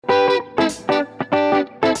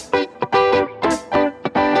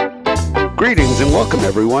Welcome,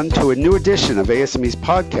 everyone, to a new edition of ASME's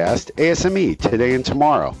podcast, ASME, Today and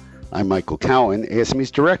Tomorrow. I'm Michael Cowan,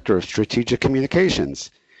 ASME's Director of Strategic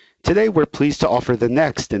Communications. Today, we're pleased to offer the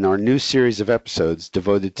next in our new series of episodes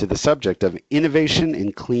devoted to the subject of innovation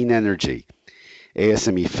in clean energy.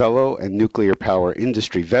 ASME Fellow and nuclear power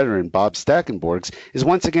industry veteran Bob Stakenborghs is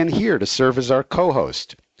once again here to serve as our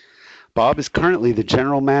co-host. Bob is currently the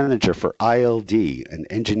general manager for ILD, an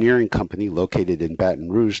engineering company located in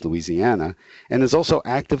Baton Rouge, Louisiana, and is also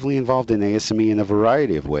actively involved in ASME in a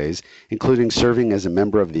variety of ways, including serving as a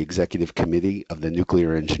member of the executive committee of the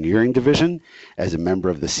Nuclear Engineering Division, as a member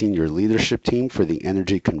of the senior leadership team for the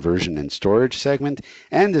Energy Conversion and Storage segment,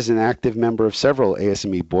 and as an active member of several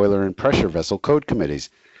ASME boiler and pressure vessel code committees.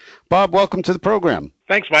 Bob, welcome to the program.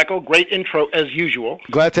 Thanks, Michael. Great intro as usual.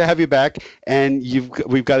 Glad to have you back. And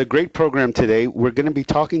we've got a great program today. We're going to be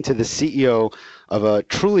talking to the CEO of a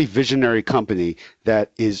truly visionary company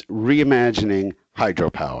that is reimagining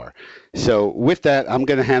hydropower. So with that, I'm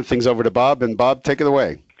going to hand things over to Bob. And Bob, take it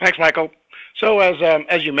away. Thanks, Michael. So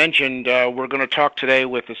as you mentioned, we're going to talk today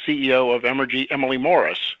with the CEO of Emrgy, Emily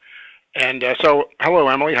Morris. And so, hello,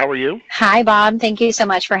 Emily. How are you? Hi, Bob. Thank you so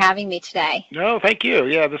much for having me today. No, thank you.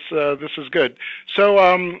 Yeah, this is good. So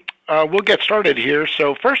we'll get started here.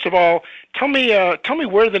 So first of all, tell me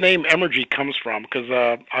where the name Emrgy comes from, because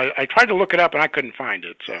I tried to look it up and I couldn't find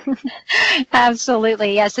it. So.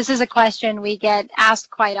 Absolutely, yes. This is a question we get asked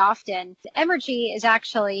quite often. Emrgy is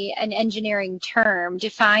actually an engineering term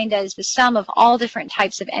defined as the sum of all different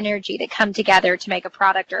types of energy that come together to make a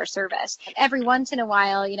product or a service. Every once in a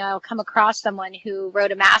while, I'll come across someone who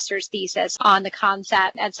wrote a master's thesis on the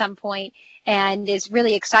concept at some point and is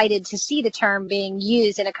really excited to see the term being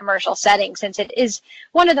used in a commercial setting, since it is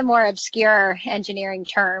one of the more obscure engineering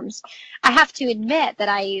terms. I have to admit that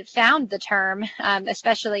I found the term,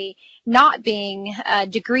 especially not being a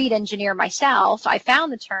degreed engineer myself, I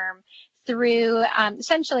found the term through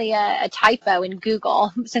essentially a typo in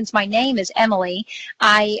Google. Since my name is Emily,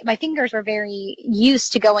 my fingers were very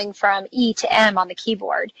used to going from E to M on the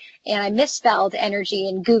keyboard, and I misspelled energy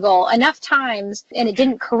in Google enough times, and it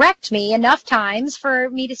didn't correct me enough times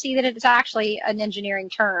for me to see that it's actually an engineering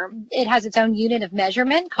term. It has its own unit of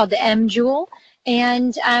measurement called the M joule,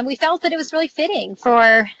 and we felt that it was really fitting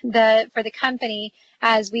for the company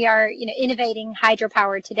as we are innovating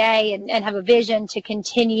hydropower today and have a vision to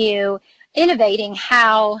continue innovating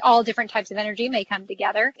how all different types of energy may come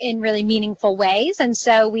together in really meaningful ways. And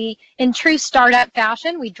so we, in true startup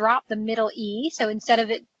fashion, we dropped the middle E. So instead of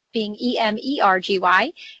it being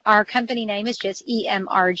EMERGY, our company name is just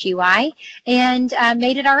EMRGY, and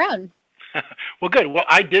made it our own. Well, good. Well,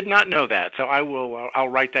 I did not know that, so I'll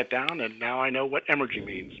write that down, and now I know what Emrgy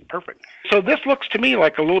means. Perfect. So this looks to me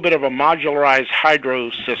like a little bit of a modularized hydro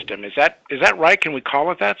system. Is that right? Can we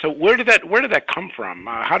call it that? So where did that come from?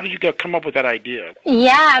 How did you come up with that idea?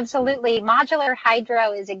 Yeah, absolutely. Modular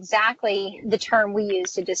hydro is exactly the term we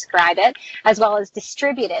use to describe it, as well as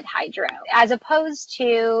distributed hydro, as opposed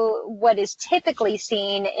to what is typically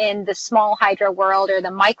seen in the small hydro world or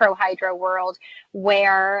the micro hydro world,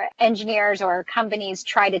 where engineers or companies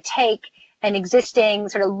try to take an existing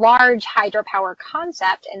sort of large hydropower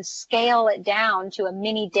concept and scale it down to a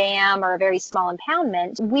mini dam or a very small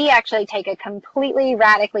impoundment. We actually take a completely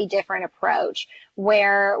radically different approach,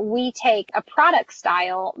 where we take a product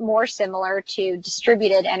style more similar to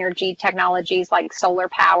distributed energy technologies like solar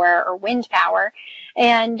power or wind power,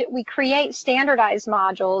 and we create standardized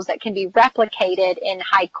modules that can be replicated in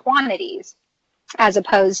high quantities, as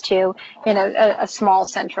opposed to a small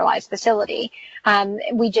centralized facility.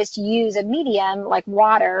 We just use a medium like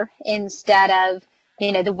water instead of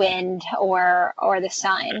the wind or the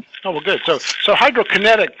sun. Oh, well, good. So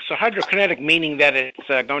hydrokinetic meaning that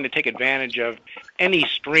it's going to take advantage of any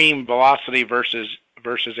stream velocity versus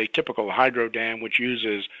a typical hydro dam, which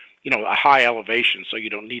uses a high elevation, so you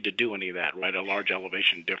don't need to do any of that, right? A large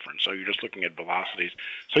elevation difference. So you're just looking at velocities.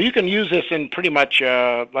 So you can use this in pretty much,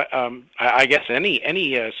 I guess,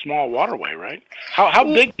 any small waterway, right? How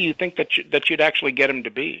big do you think that you'd actually get them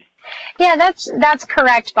to be? Yeah, that's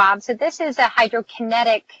correct, Bob. So this is a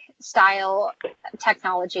hydrokinetic style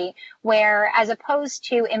technology, where as opposed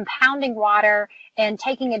to impounding water and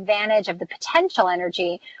taking advantage of the potential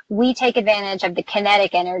energy, we take advantage of the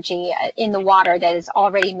kinetic energy in the water that is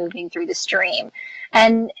already moving through the stream.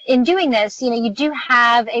 And in doing this, you do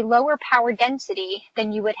have a lower power density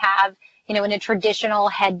than you would have, in a traditional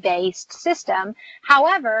head-based system.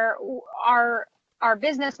 However, our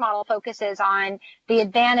business model focuses on the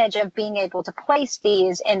advantage of being able to place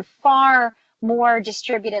these in far more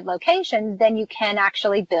distributed locations, then you can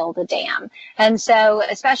actually build a dam. And so,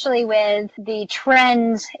 especially with the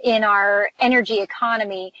trends in our energy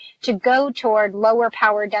economy to go toward lower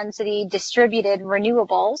power density distributed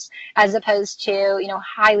renewables as opposed to,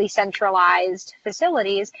 highly centralized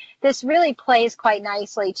facilities, this really plays quite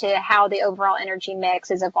nicely to how the overall energy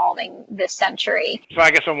mix is evolving this century. So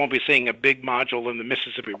I guess I won't be seeing a big module in the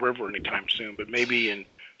Mississippi River anytime soon, but maybe in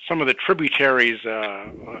some of the tributaries,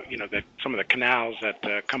 that some of the canals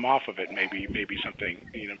that come off of it, maybe something,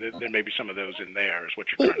 there may be some of those in there, is what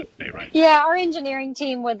you're trying to say, right? Yeah, our engineering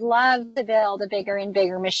team would love to build a bigger and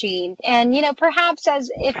bigger machine, and perhaps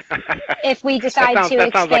if we decide to expand.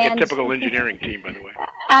 That sounds like a typical engineering team, by the way.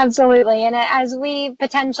 Absolutely, and as we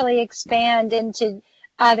potentially expand into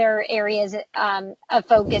other areas of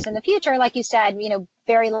focus in the future, like you said,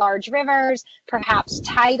 very large rivers, perhaps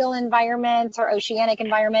tidal environments or oceanic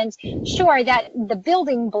environments, sure, that the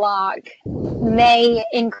building block may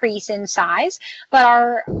increase in size, but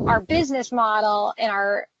our business model and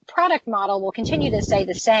our product model will continue to stay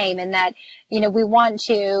the same, in that we want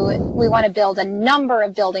to build a number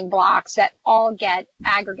of building blocks that all get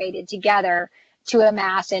aggregated together to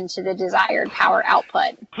amass into the desired power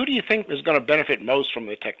output. Who do you think is going to benefit most from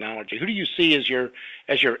the technology? Who do you see as your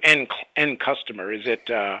end customer? Is it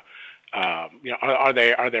are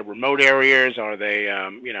they remote areas? Are they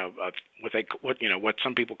what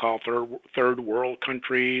some people call third world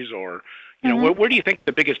countries? Or where do you think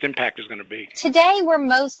the biggest impact is going to be? Today, we're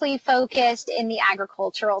mostly focused in the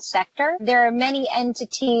agricultural sector. There are many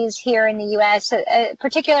entities here in the U.S.,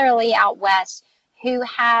 particularly out west, who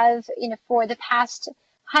have, for the past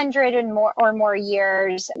 100 or more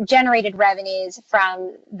years, generated revenues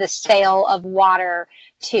from the sale of water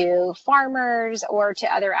to farmers or to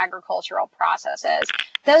other agricultural processes.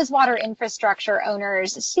 Those water infrastructure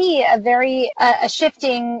owners see a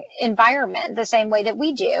shifting environment the same way that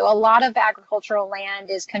we do. A lot of agricultural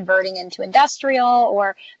land is converting into industrial,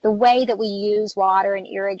 or the way that we use water and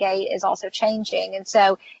irrigate is also changing. And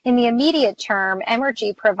so in the immediate term,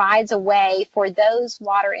 Emrgy provides a way for those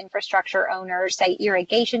water infrastructure owners, say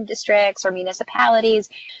irrigation districts or municipalities,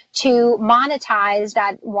 to monetize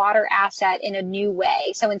that water asset in a new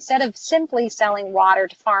way. So instead of simply selling water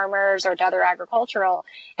to farmers or to other agricultural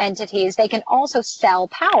entities, they can also sell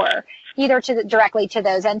power, either directly to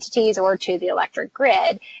those entities or to the electric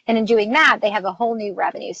grid. And in doing that, they have a whole new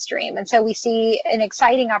revenue stream. And so we see an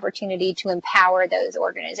exciting opportunity to empower those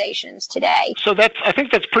organizations today. So I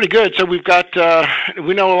think that's pretty good. So we've got,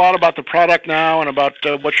 we know a lot about the product now and about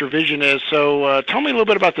what your vision is. So tell me a little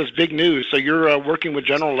bit about this big news. So you're working with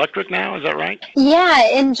General Electric now, is that right? Yeah,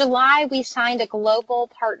 in July, we signed a global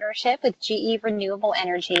partnership with GE Renewable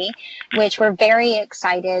Energy, which we're very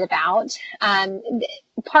excited about.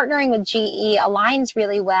 Partnering with GE aligns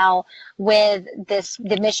really well with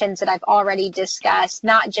the missions that I've already discussed,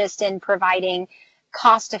 not just in providing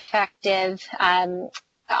cost-effective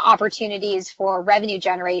opportunities for revenue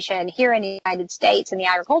generation here in the United States in the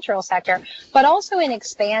agricultural sector, but also in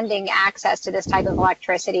expanding access to this type of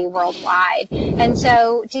electricity worldwide. And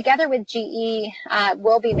so together with GE,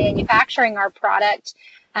 we'll be manufacturing our product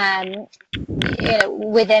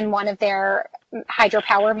within one of their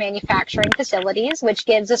hydropower manufacturing facilities, which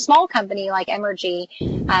gives a small company like Emrgy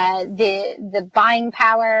the buying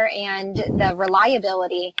power and the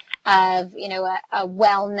reliability of a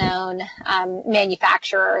well-known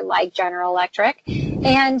manufacturer like General Electric.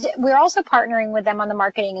 And we're also partnering with them on the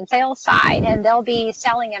marketing and sales side, and they'll be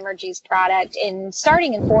selling Emrgy's product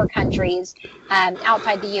starting in 4 countries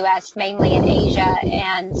outside the U.S., mainly in Asia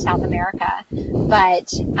and South America.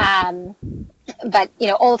 But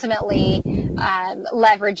ultimately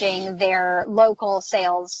leveraging their local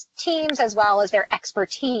sales teams as well as their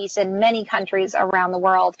expertise in many countries around the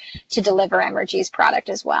world to deliver Emrgy's product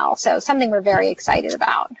as well. So something we're very excited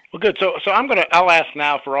about. Well, good. So I'll ask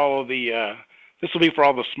now for all of the. This will be for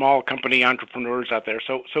all the small company entrepreneurs out there.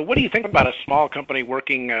 So what do you think about a small company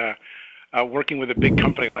working with a big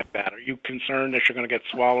company like that? Are you concerned that you're going to get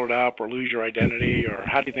swallowed up or lose your identity, or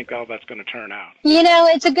how do you think all that's going to turn out?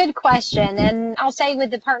 It's a good question. And I'll say, with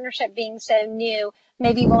the partnership being so new,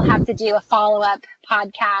 maybe we'll have to do a follow-up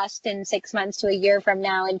podcast in 6 months to a year from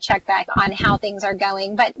now and check back on how things are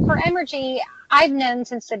going. But for Emrgy, I've known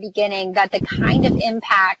since the beginning that the kind of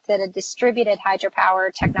impact that a distributed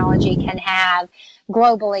hydropower technology can have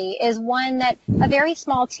globally is one that a very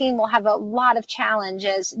small team will have a lot of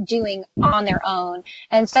challenges doing on their own.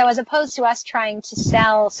 And so as opposed to us trying to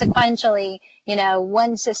sell sequentially,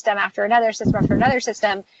 one system after another system after another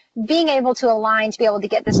system, being able to align to be able to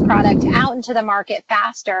get this product out into the market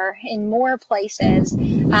faster in more places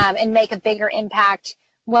and make a bigger impact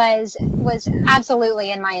was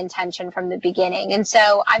absolutely in my intention from the beginning. And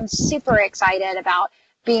so I'm super excited about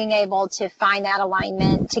being able to find that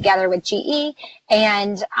alignment together with GE.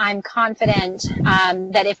 And I'm confident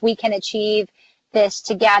that if we can achieve this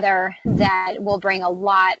together, that will bring a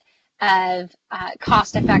lot of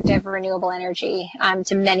cost-effective renewable energy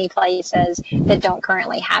to many places that don't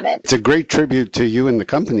currently have it. It's a great tribute to you and the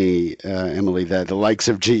company, Emily, that the likes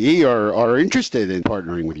of GE are interested in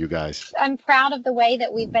partnering with you guys. I'm proud of the way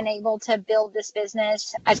that we've been able to build this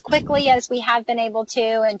business as quickly as we have been able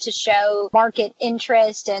to, and to show market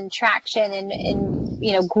interest and traction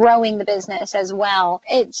in growing the business as well.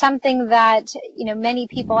 It's something that many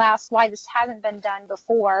people ask why this hasn't been done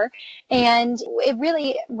before, and it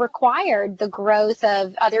really required the growth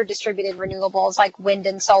of other distributed renewables like wind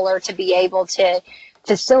and solar to be able to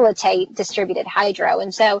facilitate distributed hydro.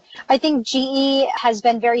 And so I think GE has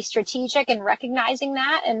been very strategic in recognizing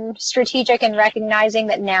that, and strategic in recognizing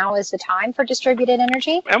that now is the time for distributed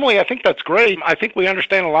energy. Emily, I think that's great. I think we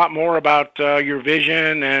understand a lot more about your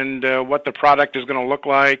vision and what the product is going to look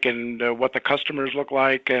like and what the customers look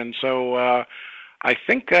like. And so I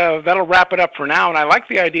think that'll wrap it up for now. And I like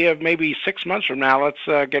the idea of maybe 6 months from now, let's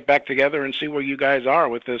get back together and see where you guys are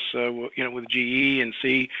with this, with GE, and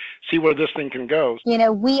see where this thing can go.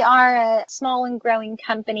 We are a small and growing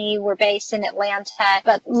company. We're based in Atlanta,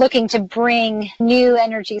 but looking to bring new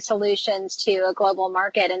energy solutions to a global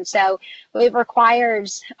market. And so it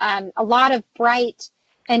requires a lot of bright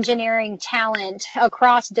engineering talent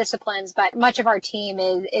across disciplines, but much of our team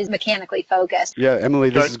is mechanically focused. Yeah, Emily,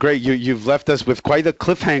 this is great. You've left us with quite a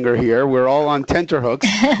cliffhanger here. We're all on tenterhooks,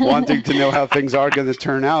 wanting to know how things are going to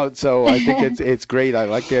turn out. So I think it's great. I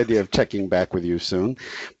like the idea of checking back with you soon.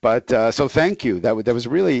 But so thank you. That was a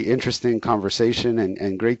really interesting conversation,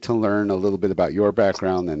 and great to learn a little bit about your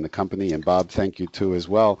background and the company. And Bob, thank you too as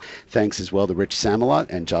well. Thanks as well to Rich Samalot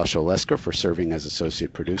and Josh Olesker for serving as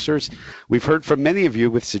associate producers. We've heard from many of you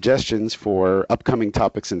with suggestions for upcoming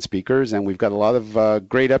topics and speakers, and we've got a lot of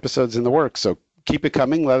great episodes in the works. So keep it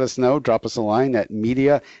coming. Let us know. Drop us a line at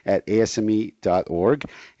media@asme.org.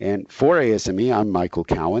 And for ASME, I'm Michael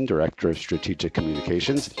Cowan, Director of Strategic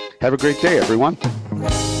Communications. Have a great day, everyone.